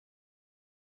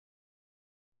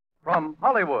From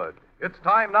Hollywood, it's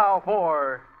time now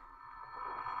for...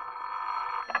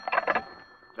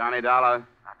 Johnny Dollar.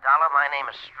 Dollar, my name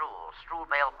is Struhl. Struhl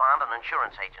Bail Bond and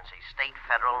Insurance Agency. State,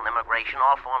 federal, and immigration,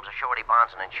 all forms of surety bonds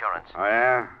and insurance. Oh,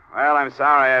 yeah? Well, I'm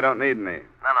sorry, I don't need any.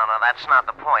 No, that's not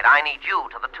the point. I need you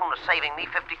to the tune of saving me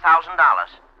 $50,000.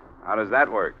 How does that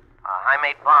work? I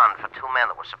made bond for two men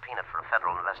that were subpoenaed for a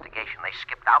federal investigation. They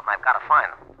skipped out, and I've got to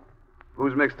find them.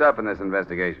 Who's mixed up in this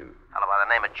investigation? A fellow by the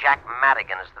name of Jack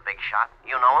Madigan is the big shot.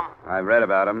 You know him? I've read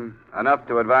about him. Enough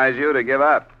to advise you to give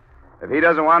up. If he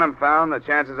doesn't want him found, the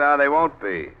chances are they won't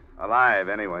be. Alive,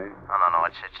 anyway. No,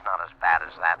 it's not as bad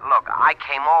as that. Look, I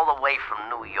came all the way from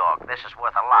New York. This is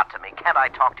worth a lot to me. Can't I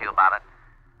talk to you about it?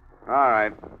 All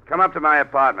right. Come up to my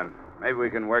apartment. Maybe we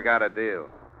can work out a deal.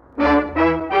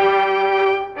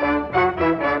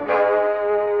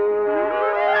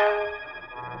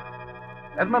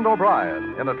 Edmund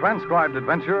O'Brien in a transcribed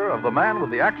adventure of the man with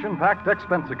the action-packed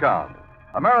expense account.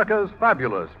 America's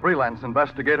fabulous freelance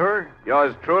investigator.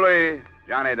 Yours truly,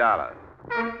 Johnny Dollar.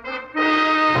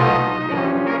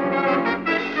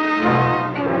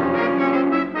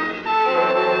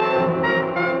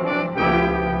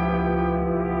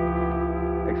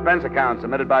 Expense account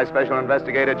submitted by Special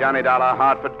Investigator Johnny Dollar,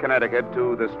 Hartford, Connecticut,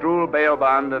 to the Struhl Bail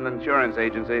Bond and Insurance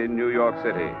Agency in New York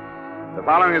City. The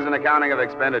following is an accounting of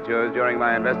expenditures during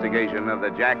my investigation of the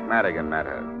Jack Madigan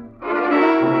matter.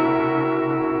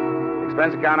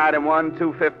 Expense account item 1,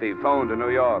 $250, phone to New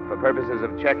York for purposes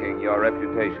of checking your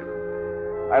reputation.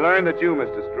 I learned that you,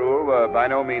 Mr. Struhl, were by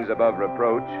no means above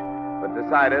reproach, but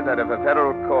decided that if a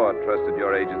federal court trusted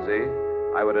your agency,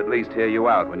 I would at least hear you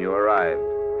out when you arrived,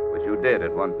 which you did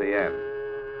at 1 p.m.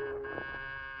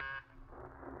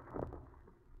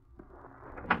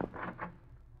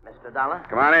 Mr. Dollar?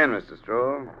 Come on in, Mr.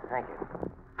 Struhl. Thank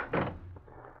you.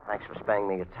 Thanks for sparing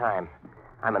me your time.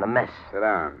 I'm in a mess. Sit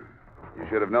down. You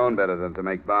should have known better than to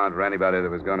make bond for anybody that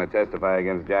was going to testify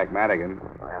against Jack Madigan.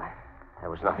 Well, there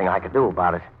was nothing I could do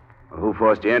about it. Well, who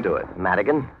forced you into it?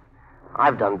 Madigan.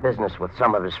 I've done business with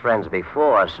some of his friends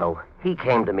before, so he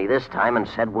came to me this time and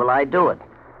said, will I do it?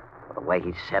 Well, the way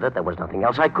he said it, there was nothing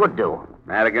else I could do.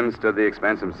 Madigan stood the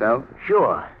expense himself?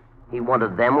 Sure. He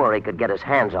wanted them where he could get his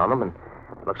hands on them, and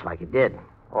it looks like he did.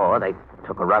 Or they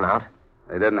took a run out.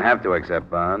 They didn't have to accept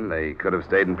bond. They could have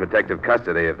stayed in protective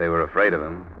custody if they were afraid of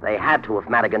him. They had to if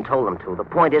Madigan told them to. The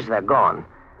point is they're gone.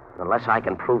 Unless I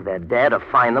can prove they're dead or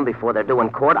find them before they're due in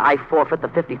court, I forfeit the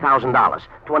 $50,000,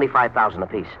 $25,000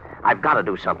 apiece. I've got to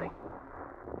do something.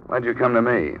 Why'd you come to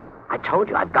me? I told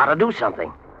you, I've got to do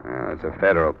something. Well, it's a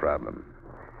federal problem.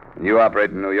 You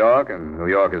operate in New York, and New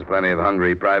York has plenty of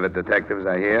hungry private detectives,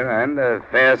 I hear, and a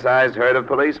fair-sized herd of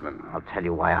policemen. I'll tell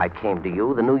you why I came to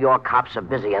you. The New York cops are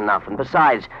busy enough, and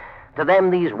besides, to them,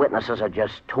 these witnesses are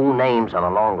just two names on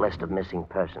a long list of missing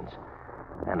persons.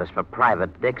 And as for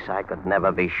private dicks, I could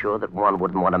never be sure that one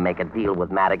wouldn't want to make a deal with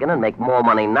Madigan and make more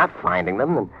money not finding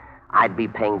them than I'd be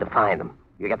paying to find them.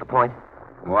 You get the point?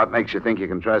 What makes you think you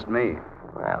can trust me?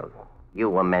 Well, you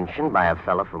were mentioned by a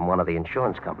fella from one of the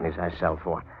insurance companies I sell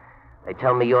for. They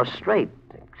tell me you're straight,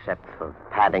 except for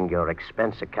padding your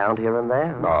expense account here and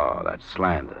there. Oh, that's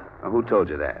slander. Now, who told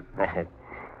you that?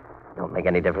 Don't make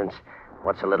any difference.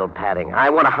 What's a little padding?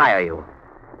 I want to hire you.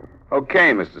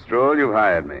 Okay, Mr. Struhl, you've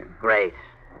hired me. Great.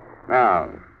 Now,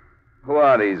 who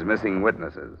are these missing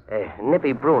witnesses?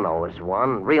 Nippy Bruno is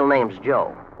one. Real name's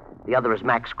Joe. The other is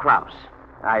Max Krause.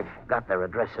 I've got their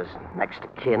addresses, next to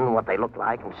kin, what they look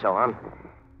like, and so on.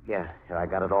 Here, I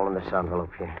got it all in this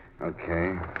envelope here.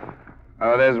 Okay.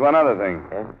 Oh, there's one other thing.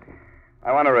 Yeah?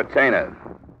 I want a retainer.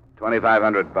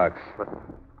 $2,500.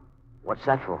 What's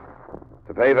that for?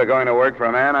 To pay for going to work for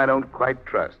a man I don't quite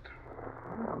trust.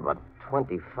 But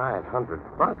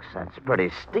 $2,500, that's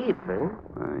pretty steep, isn't it?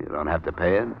 Well, you don't have to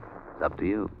pay it. It's up to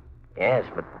you. Yes,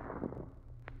 but...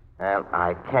 Well,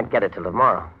 I can't get it till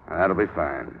tomorrow. That'll be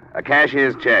fine. A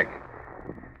cashier's check.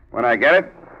 When I get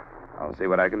it, I'll see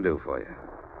what I can do for you.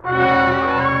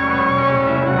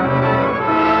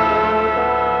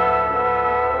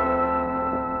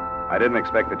 I didn't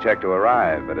expect the check to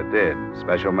arrive, but it did.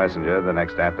 Special messenger the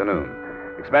next afternoon.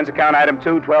 Expense account item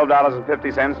 2,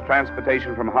 $12.50,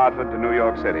 transportation from Hartford to New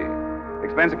York City.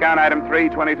 Expense account item 3,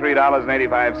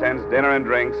 $23.85, dinner and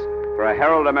drinks for a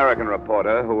Herald American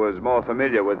reporter who was more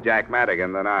familiar with Jack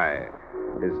Madigan than I.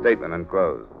 His statement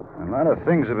enclosed. A lot of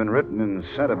things have been written and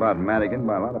said about Madigan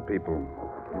by a lot of people,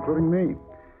 including me.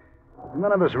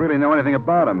 None of us really know anything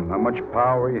about him, how much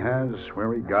power he has,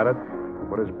 where he got it,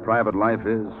 what his private life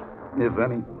is, if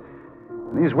any.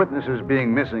 And these witnesses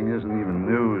being missing isn't even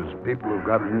news. People who've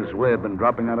gotten in his way have been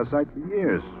dropping out of sight for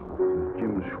years. There's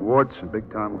Jim Schwartz and Big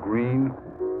Tom Green.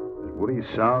 There's Woody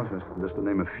South, just to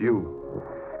name a few.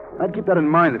 I'd keep that in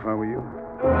mind if I were you.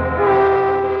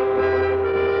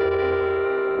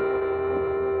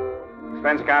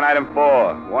 Expense account item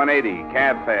 4, 180,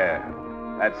 cab fare.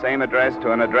 That same address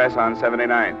to an address on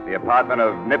 79th. The apartment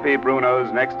of Nippy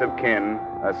Bruno's next of kin,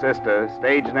 a sister,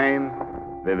 stage name,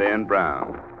 Vivian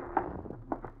Brown.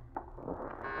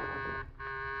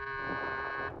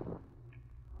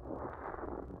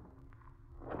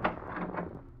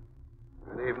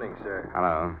 Good evening, sir.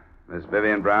 Hello. Miss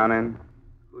Vivian Brown in?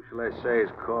 Who shall I say is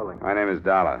calling? My name is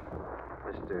Dollar.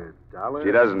 Mr. Dollar?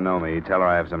 She doesn't know me. Tell her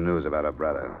I have some news about her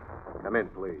brother. Come in,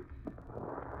 please.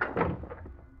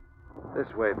 This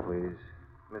way, please.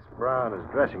 Miss Brown is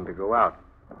dressing to go out.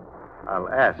 I'll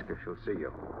ask if she'll see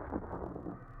you.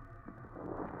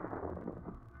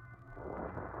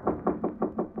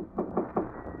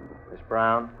 Miss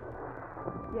Brown?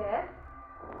 Yes?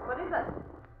 What is it?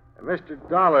 Mr.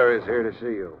 Dollar is here to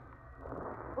see you.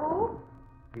 Who?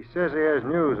 He says he has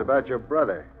news about your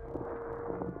brother.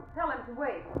 Tell him to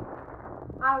wait.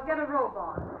 I'll get a robe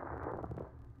on.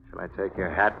 Shall I take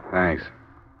your hat? Thanks.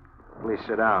 Please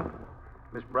sit down.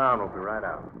 Miss Brown will be right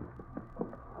out.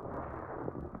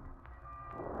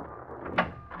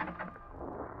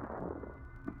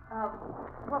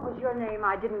 What was your name?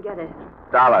 I didn't get it.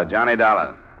 Dollar, Johnny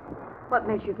Dollar. What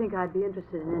makes you think I'd be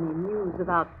interested in any news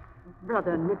about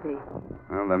Brother Nippy?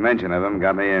 Well, the mention of him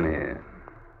got me in here.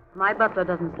 My butler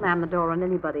doesn't slam the door on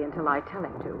anybody until I tell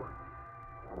him to.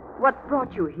 What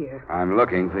brought you here? I'm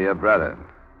looking for your brother.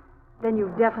 Then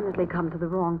you've definitely come to the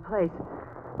wrong place.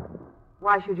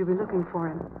 Why should you be looking for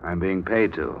him? I'm being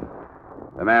paid to.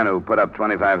 The man who put up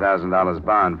 $25,000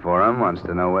 bond for him wants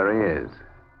to know where he is.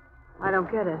 I don't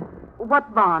get it.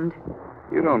 What bond?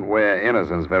 You don't wear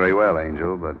innocence very well,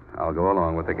 Angel, but I'll go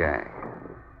along with the gag.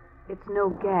 It's no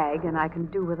gag, and I can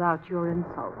do without your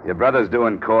insults. Your brother's due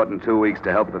in court in 2 weeks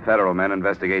to help the federal men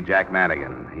investigate Jack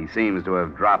Madigan. He seems to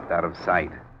have dropped out of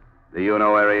sight. Do you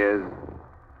know where he is?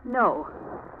 No.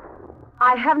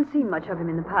 I haven't seen much of him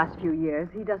in the past few years.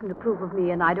 He doesn't approve of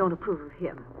me, and I don't approve of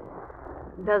him.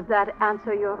 Does that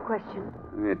answer your question?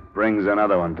 It brings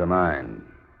another one to mind.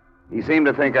 He seemed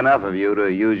to think enough of you to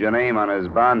use your name on his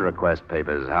bond request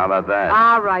papers. How about that?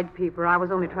 All right, Peeper. I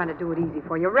was only trying to do it easy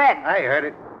for you. Red. I heard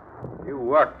it. You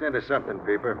walked into something,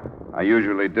 Peeper. I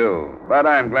usually do. But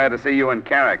I'm glad to see you in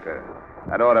character.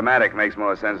 That automatic makes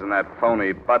more sense than that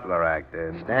phony butler act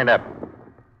did. Stand up.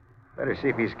 Better see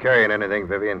if he's carrying anything,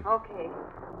 Vivian. Okay.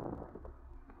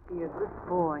 Be a good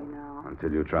boy now.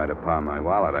 Until you try to pawn my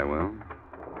wallet, I will.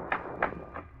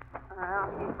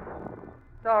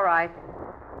 It's all right.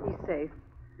 He's safe.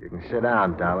 You can sit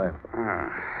down, Dollar.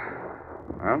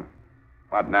 Well,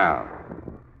 what now?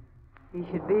 He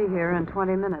should be here in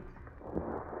 20 minutes.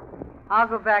 I'll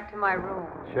go back to my room.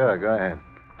 Sure, go ahead.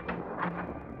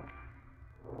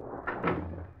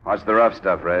 What's the rough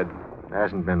stuff, Red? It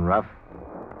hasn't been rough.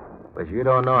 But you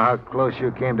don't know how close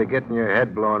you came to getting your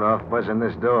head blown off buzzing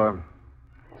this door.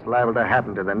 It's liable to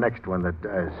happen to the next one that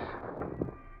does.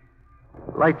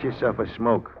 Light yourself a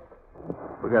smoke.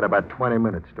 We got about 20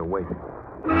 minutes to wait.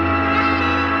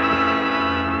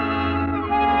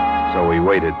 So we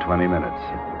waited 20 minutes.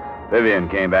 Vivian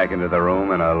came back into the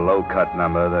room in a low-cut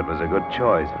number that was a good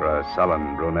choice for her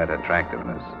sullen brunette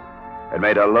attractiveness. It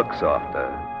made her look softer,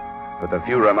 but the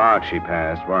few remarks she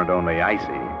passed weren't only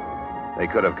icy. They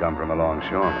could have come from a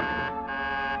longshoreman.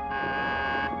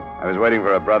 I was waiting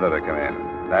for her brother to come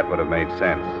in. That would have made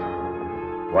sense.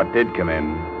 What did come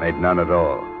in made none at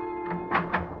all.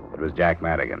 It was Jack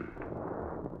Madigan.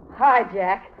 Hi,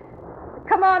 Jack.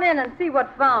 Come on in and see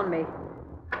what found me.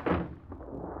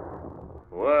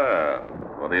 Well,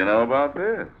 what do you know about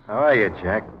this? How are you,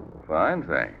 Jack? Fine,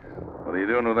 thanks. What are you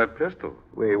doing with that pistol?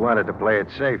 We wanted to play it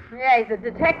safe. Yeah, he's a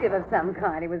detective of some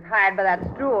kind. He was hired by that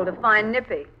Stroll to find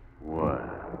Nippy. Well,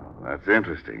 that's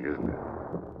interesting, isn't it?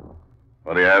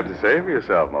 What do you have to say for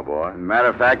yourself, my boy? Matter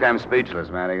of fact, I'm speechless,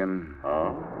 Madigan.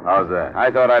 Oh? How's that?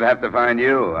 I thought I'd have to find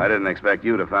you. I didn't expect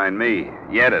you to find me.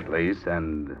 Yet, at least,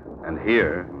 and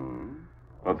here.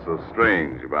 What's so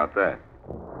strange about that?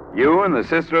 You and the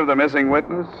sister of the missing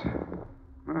witness?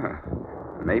 Huh.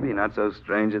 Maybe not so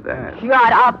strange at that.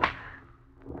 Shut up!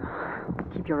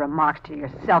 Keep your remarks to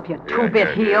yourself, you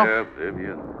two-bit heel. Yeah,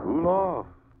 Vivian. Cool off.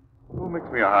 Go mix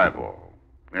me a highball.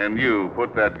 And you,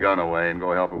 put that gun away and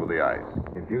go help her with the ice.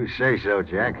 If you say so,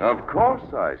 Jack. Of course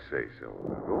I say so.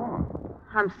 Now, go on.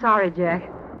 I'm sorry, Jack.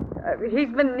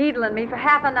 He's been needling me for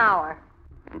half an hour.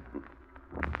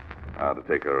 I ought to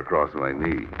take her across my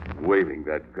knee, waving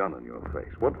that gun in your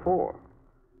face. What for?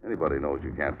 Anybody knows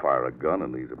you can't fire a gun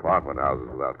in these apartment houses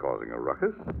without causing a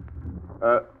ruckus.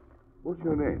 What's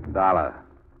your name? Dollar.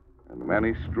 And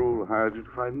Manny Stroul hired you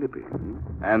to find Nippy.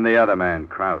 And the other man,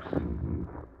 Krause.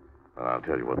 Well, I'll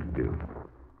tell you what to do.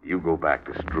 You go back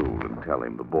to Stroul and tell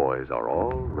him the boys are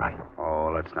all right.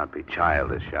 Oh, let's not be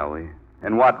childish, shall we?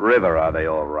 In what river are they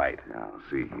all right? Now,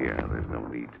 see here, there's no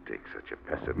need to take such a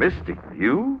pessimistic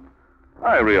view.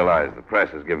 I realize the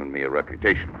press has given me a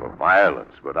reputation for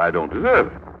violence, but I don't deserve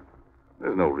it.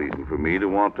 There's no reason for me to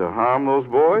want to harm those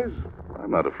boys. I'm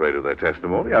not afraid of their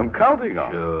testimony. I'm counting on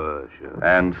it. Sure.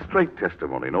 And straight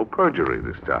testimony, no perjury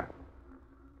this time.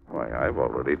 Why, I've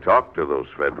already talked to those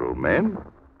federal men.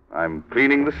 I'm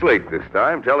cleaning the slate this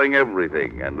time, telling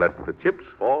everything, and let the chips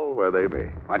fall where they may.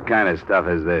 What kind of stuff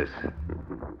is this?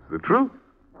 The truth.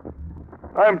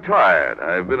 I'm tired.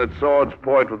 I've been at sword's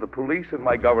point with the police and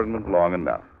my government long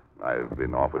enough. I've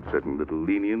been offered certain little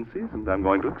leniencies, and I'm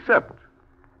going to accept.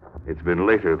 It's been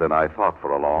later than I thought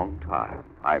for a long time.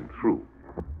 I'm through.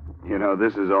 You know,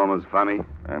 this is almost funny.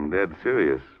 I'm dead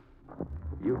serious.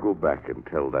 You go back and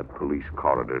tell that police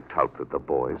coroner tout that the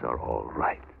boys are all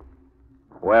right.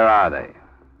 Where are they?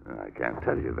 I can't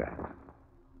tell you that.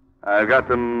 I've got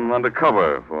them under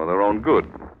cover for their own good.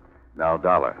 Now,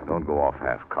 Dollar, don't go off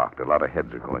half-cocked. A lot of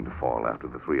heads are going to fall after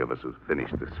the three of us have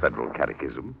finished this federal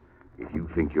catechism. If you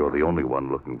think you're the only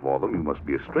one looking for them, you must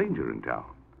be a stranger in town.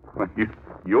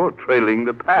 You're trailing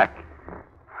the pack.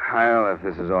 Well, if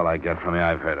this is all I get from you,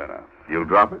 I've heard enough. You'll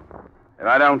drop it? If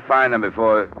I don't find them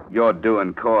before you're due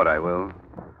in court, I will.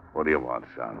 What do you want,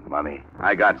 son? Money?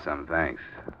 I got some, thanks.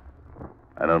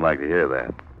 I don't like to hear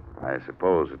that. I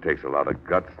suppose it takes a lot of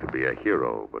guts to be a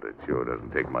hero, but it sure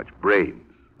doesn't take much brains.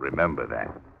 Remember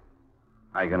that.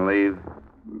 I can leave?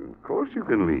 Of course you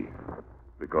can leave.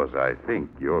 Because I think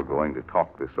you're going to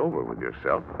talk this over with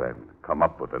yourself and come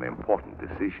up with an important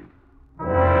decision.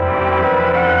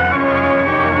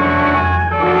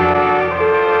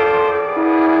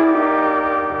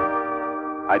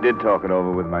 I did talk it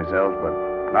over with myself, but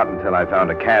not until I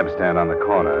found a cab stand on the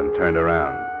corner and turned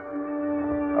around.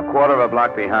 A quarter of a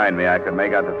block behind me, I could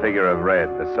make out the figure of Red,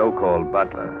 the so-called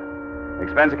butler.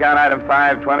 Expense account item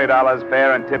 5, $20,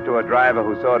 fare and tip to a driver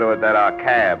who saw to it that our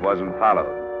cab wasn't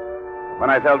followed. When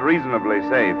I felt reasonably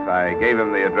safe, I gave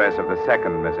him the address of the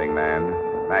second missing man,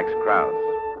 Max Krause.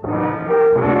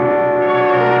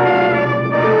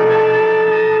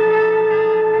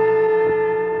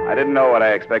 I didn't know what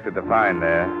I expected to find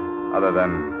there, other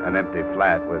than an empty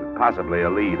flat with possibly a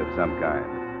lead of some kind.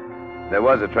 There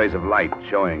was a trace of light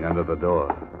showing under the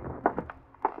door.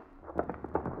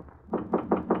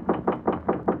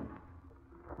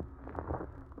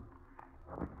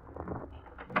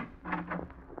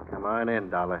 Come on in,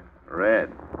 Dollar.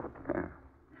 Red.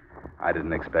 I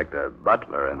didn't expect a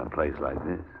butler in a place like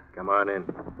this. Come on in.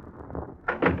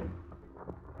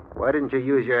 Why didn't you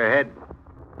use your head?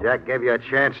 Jack gave you a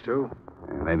chance to.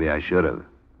 Maybe I should have.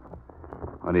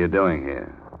 What are you doing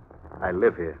here? I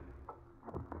live here.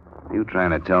 You trying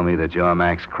to tell me that you're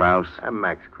Max Krause? I'm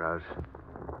Max Krause.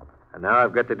 And now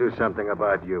I've got to do something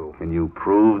about you. Can you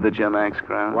prove that you're Max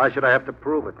Krause? Why should I have to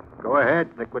prove it? Go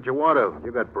ahead. Think what you want to.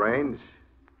 You got brains.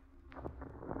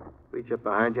 Reach up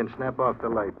behind you and snap off the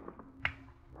light.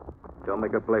 Don't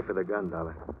make a play for the gun,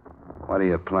 Dollar. What are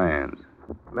your plans?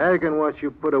 Madigan wants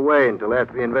you put away until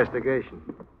after the investigation.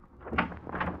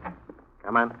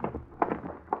 Come on.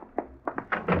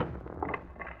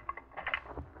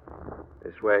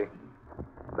 This way.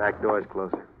 Back door's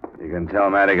closer. You can tell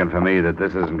Madigan for me that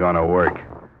this isn't going to work.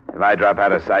 If I drop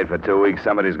out of sight for 2 weeks,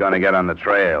 somebody's going to get on the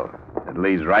trail. It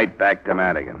leads right back to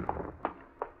Madigan.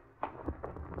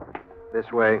 This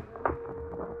way.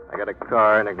 I got a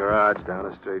car in a garage down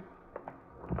the street.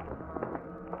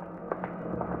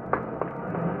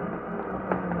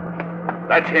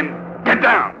 That's him. Get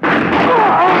down.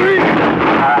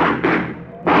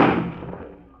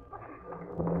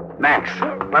 Max,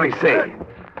 let me see.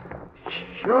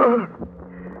 Sure.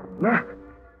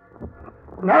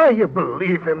 Now you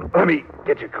believe him. Let me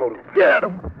get your coat. Get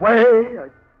away.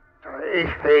 I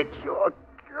hate your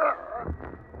God.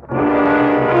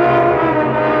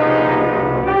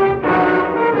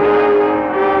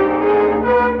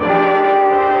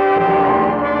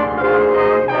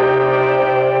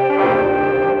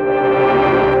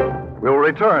 We'll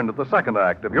return to the second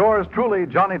act of yours truly,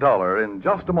 Johnny Dollar, in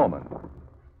just a moment.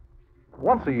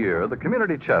 Once a year, the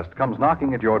community chest comes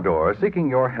knocking at your door, seeking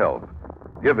your help.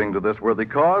 Giving to this worthy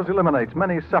cause eliminates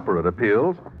many separate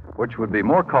appeals, which would be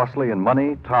more costly in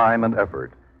money, time, and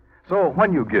effort. So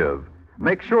when you give,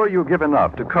 make sure you give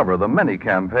enough to cover the many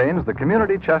campaigns the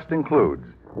community chest includes.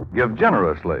 Give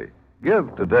generously.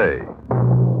 Give today.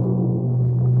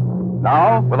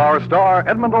 Now, with our star,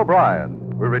 Edmund O'Brien,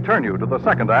 we return you to the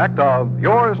second act of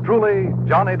yours truly,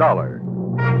 Johnny Dollar.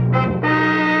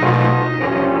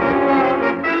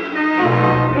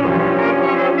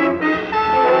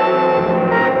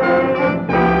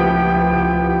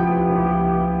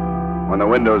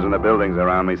 windows in the buildings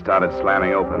around me started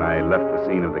slamming open, I left the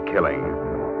scene of the killing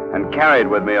and carried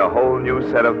with me a whole new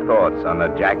set of thoughts on the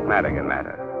Jack Madigan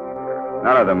matter.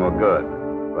 None of them were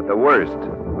good, but the worst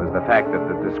was the fact that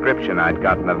the description I'd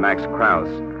gotten of Max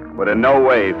Krause would in no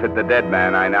way fit the dead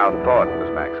man I now thought was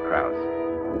Max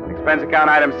Krause. Expense account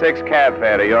item 6, cab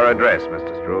fare to your address, Mr.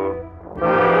 Stroul.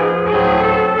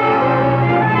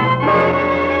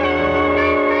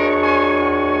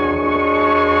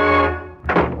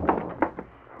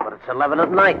 But it's 11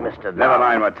 at night, Mr. Dollar. Never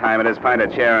mind what time it is. Find a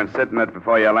chair and sit in it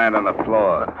before you land on the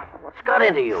floor. What's got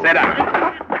into you? Sit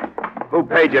down. Who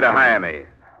paid you to hire me?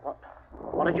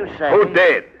 What did you say? Who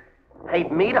did?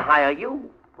 Paid me to hire you?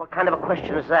 What kind of a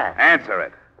question is that? Answer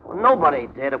it. Well, nobody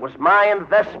did. It was my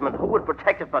investment. Who would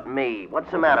protect it but me? What's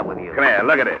the matter with you? Come here,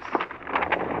 look at this.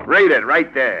 Read it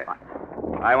right there.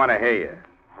 I want to hear you.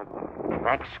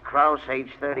 Max Krause,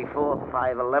 age 34,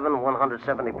 5'11",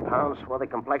 170 pounds, swarthy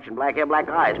complexion, black hair, black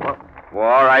eyes. Well,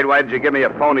 all right, why did you give me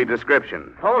a phony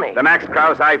description? Phony? The Max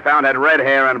Krause I found had red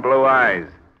hair and blue eyes.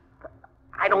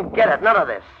 I don't get it, none of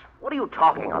this. What are you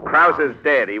talking about? Krause is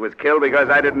dead. He was killed because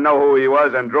I didn't know who he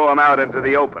was and drew him out into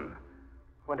the open.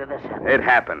 When did this happen? It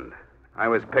happened. I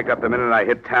was picked up the minute I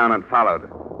hit town and followed.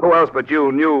 Who else but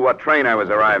you knew what train I was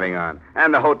arriving on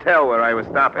and the hotel where I was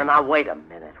stopping? Now, wait a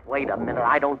minute.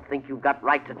 I don't think you've got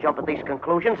right to jump at these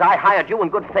conclusions. I hired you in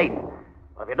good faith.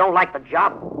 But if you don't like the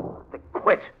job, then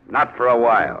quit. Not for a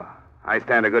while. I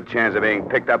stand a good chance of being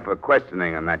picked up for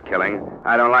questioning on that killing.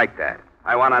 I don't like that.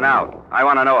 I want an out. I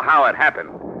want to know how it happened.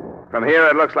 From here,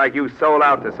 it looks like you sold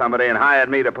out to somebody and hired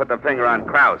me to put the finger on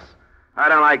Krause. I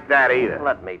don't like that either.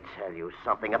 Let me tell you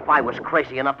something. If I was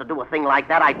crazy enough to do a thing like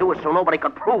that, I'd do it so nobody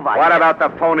could prove I did. What about the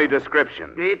phony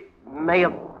description? It may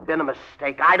have been a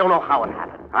mistake. I don't know how it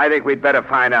happened. I think we'd better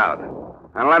find out.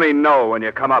 And let me know when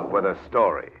you come up with a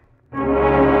story.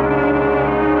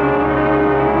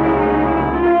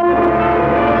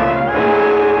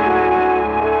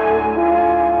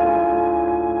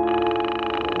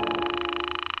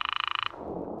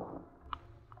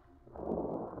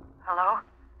 Hello?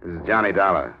 This is Johnny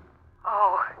Dollar.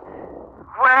 Oh,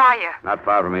 where are you? Not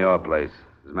far from your place.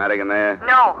 Is Madigan there?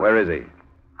 No. Where is he?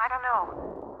 I don't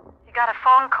know. He got a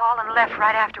phone call and left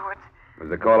right afterwards. Was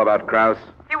the call about Krause?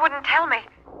 He wouldn't tell me.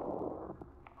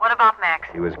 What about Max?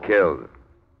 He was killed.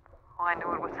 Oh, I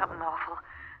knew it was something awful.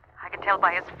 I could tell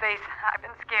by his face. I've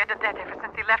been scared to death ever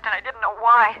since he left, and I didn't know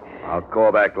why. I'll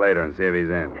call back later and see if he's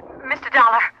in. Mr.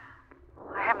 Dollar,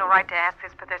 I have no right to ask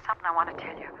this, but there's something I want to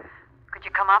tell you. Could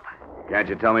you come up? Can't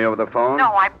you tell me over the phone?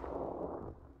 No,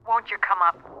 Won't you come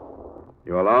up?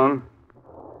 You alone?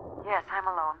 Yes, I'm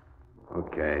alone.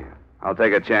 Okay. I'll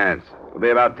take a chance. It'll be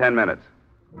about 10 minutes.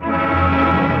 It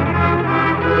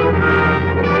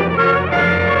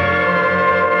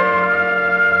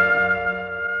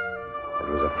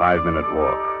was a 5-minute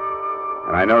walk,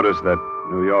 and I noticed that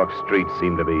New York streets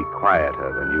seemed to be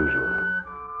quieter than usual.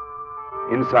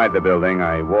 Inside the building,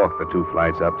 I walked the 2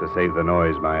 flights up to save the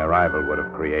noise my arrival would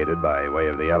have created by way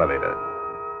of the elevator.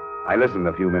 I listened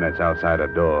a few minutes outside a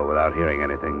door without hearing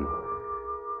anything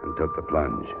and took the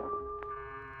plunge.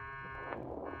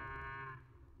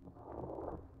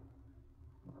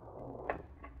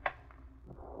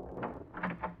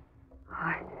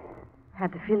 I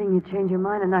had the feeling you'd change your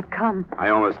mind and not come. I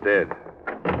almost did.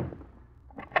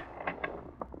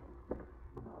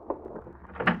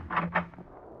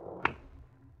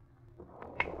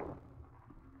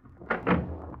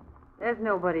 There's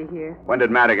nobody here. When did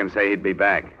Madigan say he'd be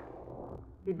back?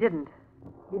 He didn't.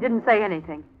 He didn't say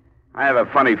anything. I have a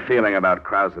funny feeling about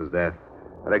Krause's death.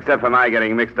 But except for my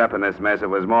getting mixed up in this mess, it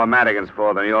was more Madigan's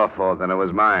fault than your fault than it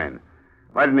was mine.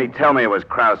 Why didn't he tell me it was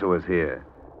Krause who was here?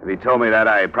 If he told me that,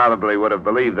 I probably would have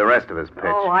believed the rest of his pitch.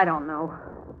 Oh, I don't know.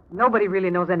 Nobody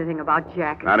really knows anything about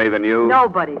Jack. Not even you?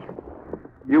 Nobody.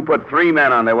 You put 3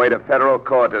 men on their way to federal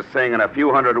court to sing and a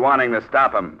few hundred wanting to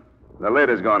stop him. The lid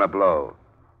is going to blow.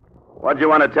 What'd you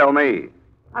want to tell me?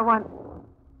 I want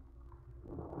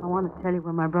to tell you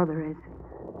where my brother is.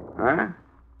 Huh?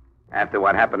 After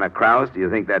what happened to Krause, do you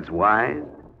think that's wise?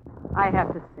 I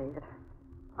have to say it.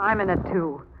 I'm in it,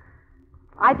 too.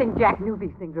 I think Jack knew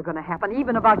these things were going to happen,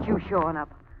 even about you showing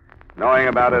up. Knowing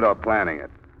about it or planning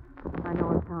it? I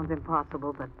know it sounds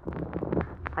impossible, but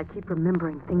I keep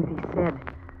remembering things he said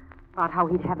about how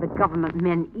he'd have the government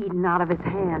men eaten out of his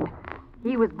hand.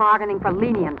 He was bargaining for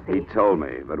leniency. He told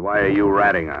me, but why are you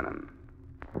ratting on him?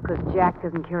 Because Jack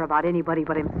doesn't care about anybody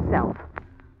but himself.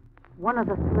 One of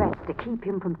the threats to keep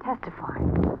him from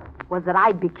testifying was that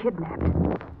I'd be kidnapped.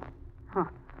 Huh.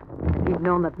 If he'd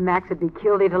known that Max would be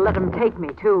killed, he'd have let him take me,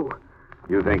 too.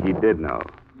 You think he did know?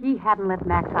 He hadn't let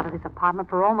Max out of his apartment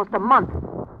for almost a month.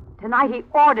 Tonight he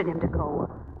ordered him to go.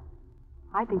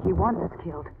 I think he wants us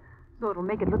killed, so it'll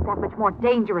make it look that much more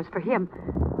dangerous for him.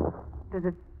 Does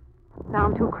it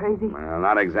sound too crazy? Well,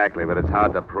 not exactly, but it's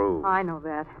hard to prove. I know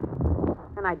that.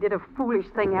 And I did a foolish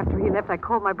thing after he left. I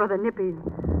called my brother Nippy and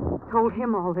told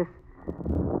him all this.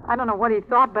 I don't know what he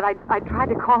thought, but I tried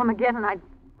to call him again, and I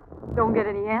don't get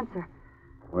any answer.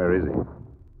 Where is he?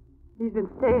 He's been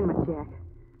staying with Jack.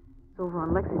 It's over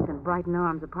on Lexington, Brighton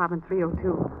Arms, apartment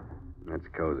 302. That's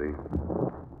cozy.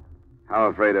 How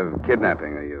afraid of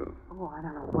kidnapping are you? Oh, I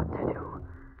don't know what to do.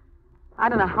 I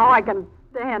don't know how I can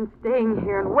stand staying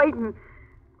here and waiting.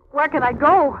 Where can I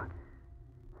go?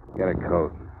 Get a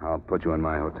coat. I'll put you in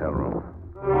my hotel room.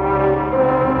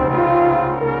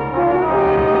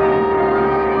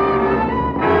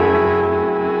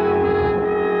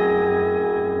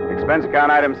 Expense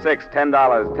account item 6,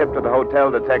 $10. Tip to the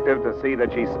hotel detective to see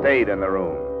that she stayed in the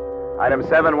room. Item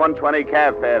 7, $120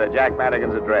 cab fare to Jack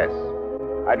Madigan's address.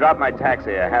 I dropped my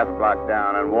taxi a half block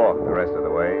down and walked the rest of the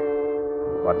way.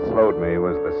 What slowed me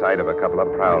was the sight of a couple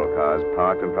of prowl cars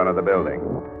parked in front of the building.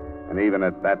 And even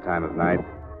at that time of night,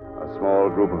 a small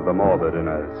group of the morbid in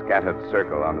a scattered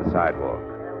circle on the sidewalk.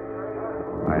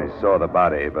 I saw the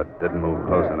body, but didn't move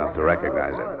close enough to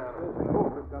recognize it.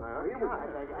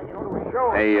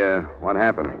 Hey, what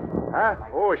happened? Huh?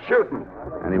 Oh, a shooting.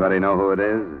 Anybody know who it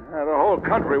is? The whole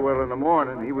country will in the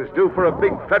morning. He was due for a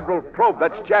big federal probe.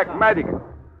 That's Jack Madigan.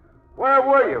 Where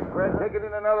were you, Fred? Taking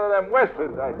in another of them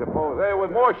westerns, I suppose. There was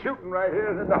more shooting right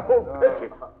here than the whole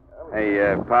picture.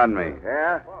 Hey, pardon me.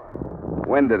 Yeah?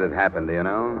 When did it happen, do you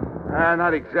know?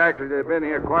 Not exactly. They've been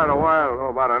here quite a while. Oh,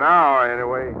 about an hour,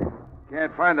 anyway.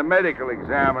 Can't find a medical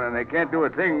examiner, and they can't do a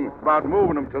thing about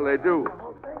moving them till they do.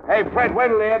 Hey, Fred, wait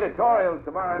till the editorials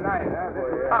tomorrow night. Huh?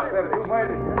 This top there, too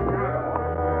mighty.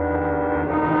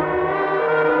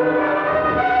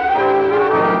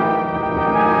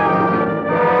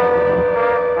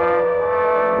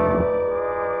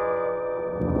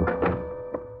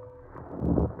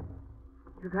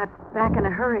 You got back in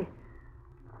a hurry.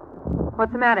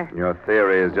 What's the matter? Your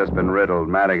theory has just been riddled.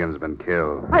 Madigan's been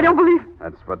killed. I don't believe...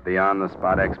 That's what the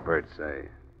on-the-spot experts say.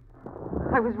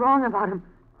 I was wrong about him.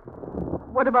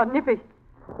 What about Nippy?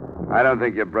 I don't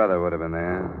think your brother would have been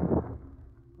there.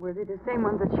 Were they the same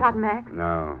ones that shot Max?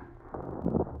 No.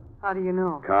 How do you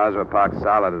know? Cars were parked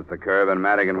solid at the curb, and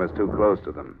Madigan was too close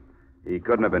to them. He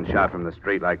couldn't have been shot from the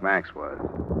street like Max was.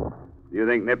 Do you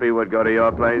think Nippy would go to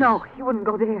your place? No, he wouldn't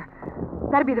go there.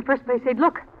 That'd be the first place they'd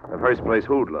look. The first place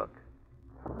who'd look?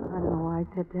 I don't know why I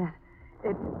said that.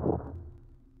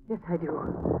 Yes, I do.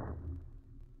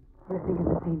 You're thinking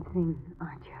the same thing,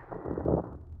 aren't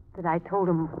you? That I told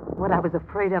him what I was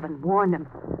afraid of and warned him.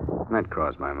 That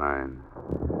crossed my mind.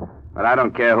 But I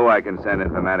don't care who I can send in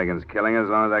for Madigan's killing as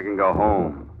long as I can go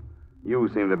home. You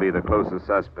seem to be the closest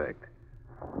suspect.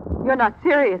 You're not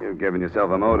serious. You've given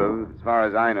yourself a motive. As far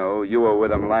as I know, you were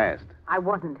with him last. I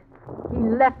wasn't. He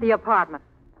left the apartment.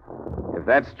 If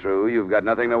that's true, you've got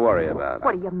nothing to worry about.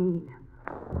 What do you mean?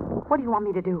 What do you want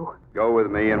me to do? Go with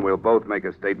me and we'll both make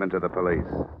a statement to the police.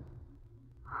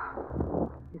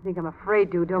 You think I'm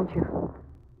afraid to, don't you?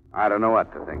 I don't know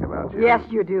what to think about you. Yes,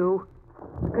 you do.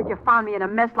 Because you found me in a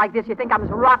mess like this, you think I'm as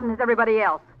rotten as everybody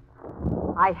else.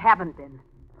 I haven't been.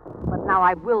 But now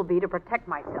I will be to protect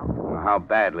myself. Well, how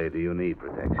badly do you need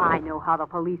protection? I know how the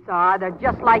police are. They're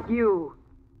just like you.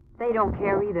 They don't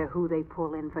care either who they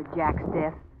pull in for Jack's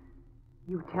death.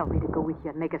 You tell me to go with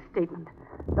you and make a statement.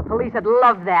 The police would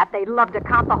love that. They'd love to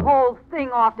count the whole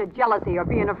thing off to jealousy or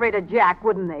being afraid of Jack,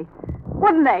 wouldn't they?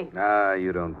 Wouldn't they? Ah,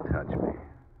 you don't touch me.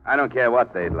 I don't care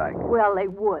what they'd like. Well, they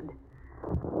would.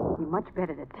 It'd be much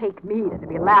better to take me than to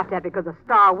be laughed at because a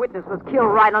star witness was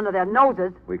killed right under their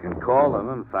noses. We can call them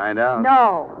and find out.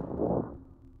 No.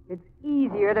 It's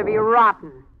easier to be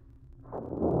rotten.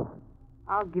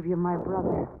 I'll give you my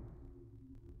brother.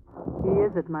 He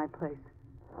is at my place.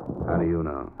 How do you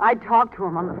know? I talked to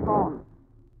him on the phone.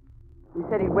 He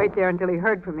said he'd wait there until he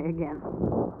heard from me again.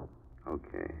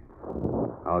 Okay.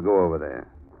 I'll go over there.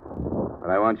 But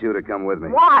I want you to come with me.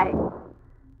 Why?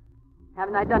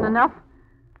 Haven't I done enough?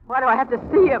 Why do I have to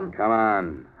see him? Come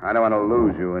on. I don't want to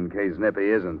lose you in case Nippy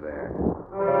isn't there.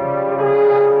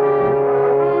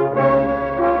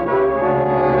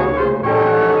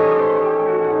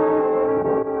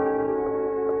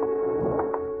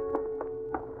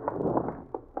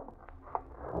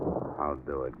 I'll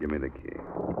do it. Give me the key.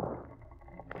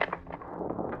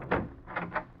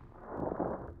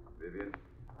 Vivian?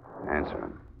 Answer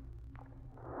him.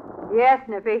 Yes,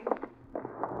 Nippy.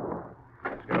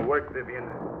 It's going to work, Vivian.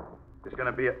 It's going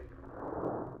to be a...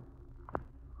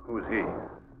 Who's he?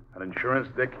 An insurance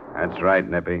dick? That's right,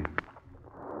 Nippy.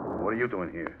 What are you doing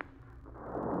here?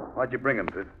 Why'd you bring him,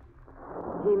 Pitt?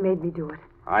 He made me do it.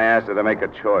 I asked her to make a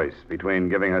choice between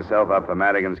giving herself up for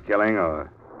Madigan's killing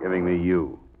or giving me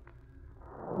you.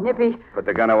 Nippy, Put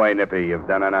the gun away, Nippy. You've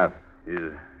done enough.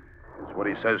 Is what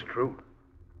he says true?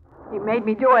 he made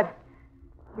me do it.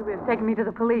 He would have taken me to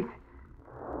the police.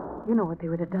 You know what they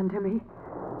would have done to me.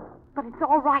 But it's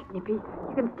all right, Nippy.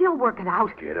 You can still work it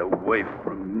out. Get away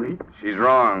from me. She's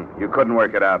wrong. You couldn't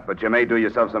work it out, but you may do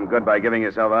yourself some good by giving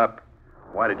yourself up.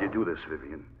 Why did you do this,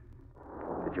 Vivian?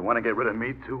 Did you want to get rid of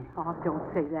me, too? Oh, don't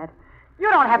say that. You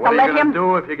don't have What to are you let him... going to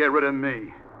do if you get rid of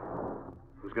me?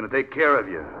 Who's going to take care of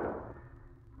you?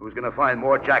 Who's going to find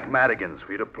more Jack Madigans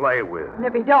for you to play with?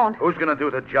 Nippy, don't. Who's going to do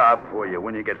the job for you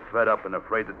when you get fed up and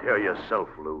afraid to tear yourself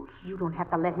loose? You don't have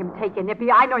to let him take you,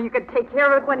 Nippy. I know you could take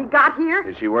care of it when he got here.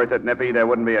 Is she worth it, Nippy? There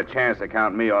wouldn't be a chance to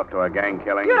count me off to a gang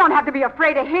killing. You don't have to be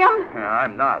afraid of him.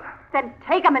 I'm not. Then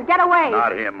take him and get away.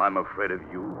 Not him. I'm afraid of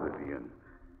you, Vivian.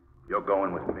 You're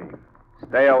going with me.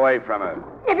 Stay away from her.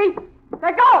 Nippy,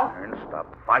 let go. And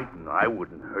stop fighting. I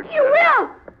wouldn't hurt you. You will.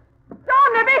 Go,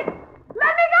 Nippy.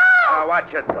 Let me go. Now,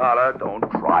 watch it, Dollar. Don't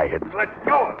try it. Let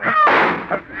go of me.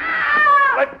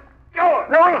 Let go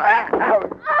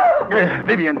of me.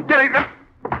 Vivian, get it.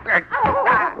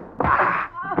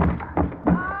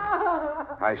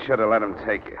 I should have let him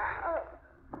take you.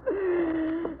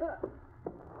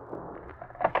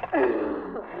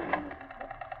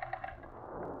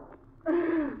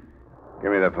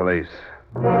 Give me the police.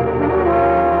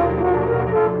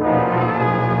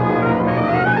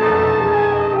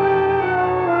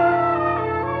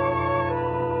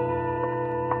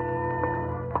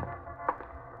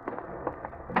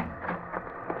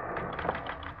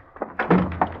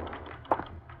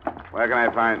 Where can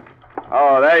I find...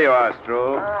 Oh, there you are,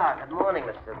 Stroll. Ah, good morning,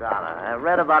 Mr. Dollar. I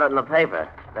read about it in the paper.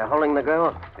 They're holding the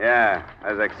girl? Yeah,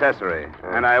 as accessory.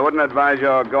 And I wouldn't advise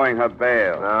your going her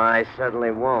bail. No, I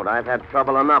certainly won't. I've had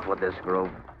trouble enough with this group.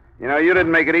 You know, you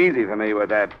didn't make it easy for me with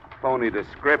that phony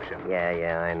description.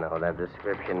 Yeah, I know. That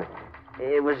description.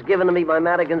 It was given to me by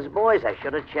Madigan's boys. I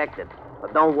should have checked it.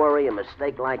 But don't worry, a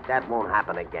mistake like that won't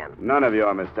happen again. None of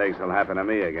your mistakes will happen to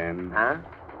me again. Huh?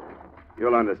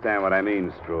 You'll understand what I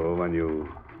mean, Stroll, when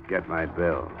you get my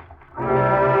bill.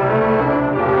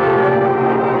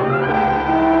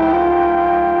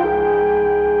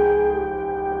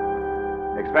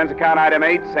 Expense account item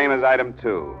 8, same as item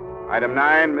 2. Item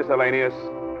 9, miscellaneous,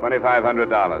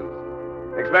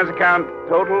 $2,500. Expense account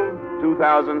total,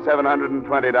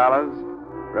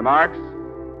 $2,720. Remarks?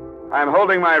 I'm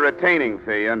holding my retaining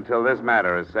fee until this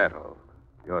matter is settled.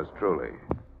 Yours truly,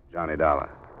 Johnny Dollar.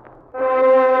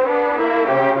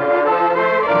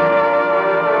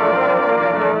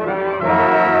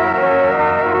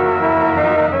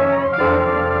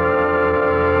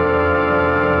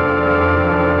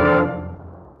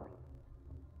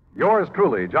 Yours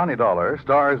truly, Johnny Dollar,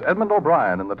 stars Edmund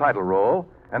O'Brien in the title role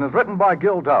and is written by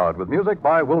Gil Dowd with music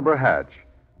by Wilbur Hatch.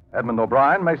 Edmund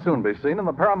O'Brien may soon be seen in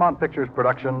the Paramount Pictures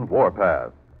production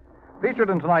Warpath. Featured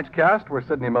in tonight's cast were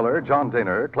Sidney Miller, John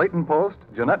Daner, Clayton Post,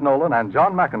 Jeanette Nolan, and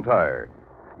John McIntyre.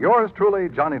 Yours truly,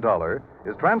 Johnny Dollar,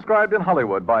 is transcribed in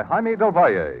Hollywood by Jaime Del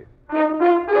Valle.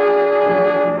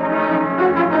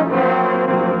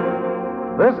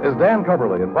 This is Dan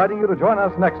Coverly inviting you to join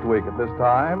us next week at this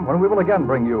time when we will again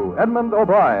bring you Edmund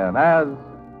O'Brien as...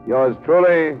 Yours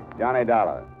truly, Johnny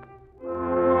Dollar.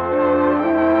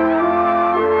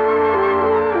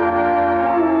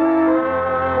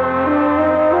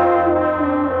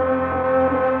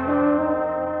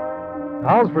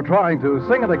 How's for trying to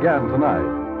sing it again tonight?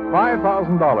 $5,000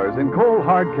 in cold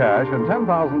hard cash and $10,000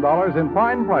 in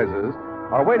fine prizes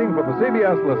are waiting for the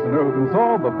CBS listener who can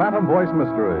solve the Phantom Voice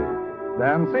mystery.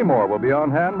 Dan Seymour will be on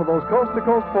hand with those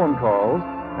coast-to-coast phone calls,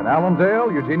 and Alan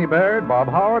Dale, Eugenie Baird, Bob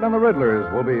Howard, and the Riddlers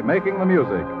will be making the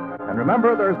music. And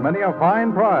remember, there's many a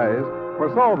fine prize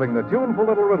for solving the tuneful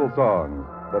little riddle songs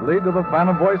that lead to the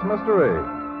Phantom Voice mystery.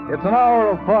 It's an hour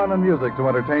of fun and music to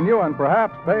entertain you and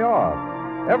perhaps pay off.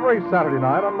 Every Saturday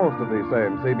night on most of these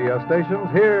same CBS stations,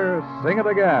 hear Sing It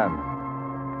Again.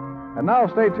 And now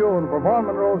stay tuned for Vaughn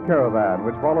Monroe's Caravan,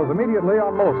 which follows immediately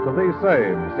on most of these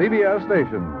same CBS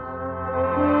stations.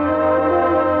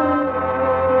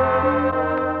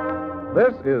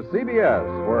 This is CBS,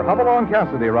 where Hopalong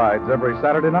Cassidy rides every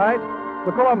Saturday night,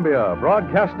 the Columbia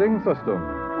Broadcasting System.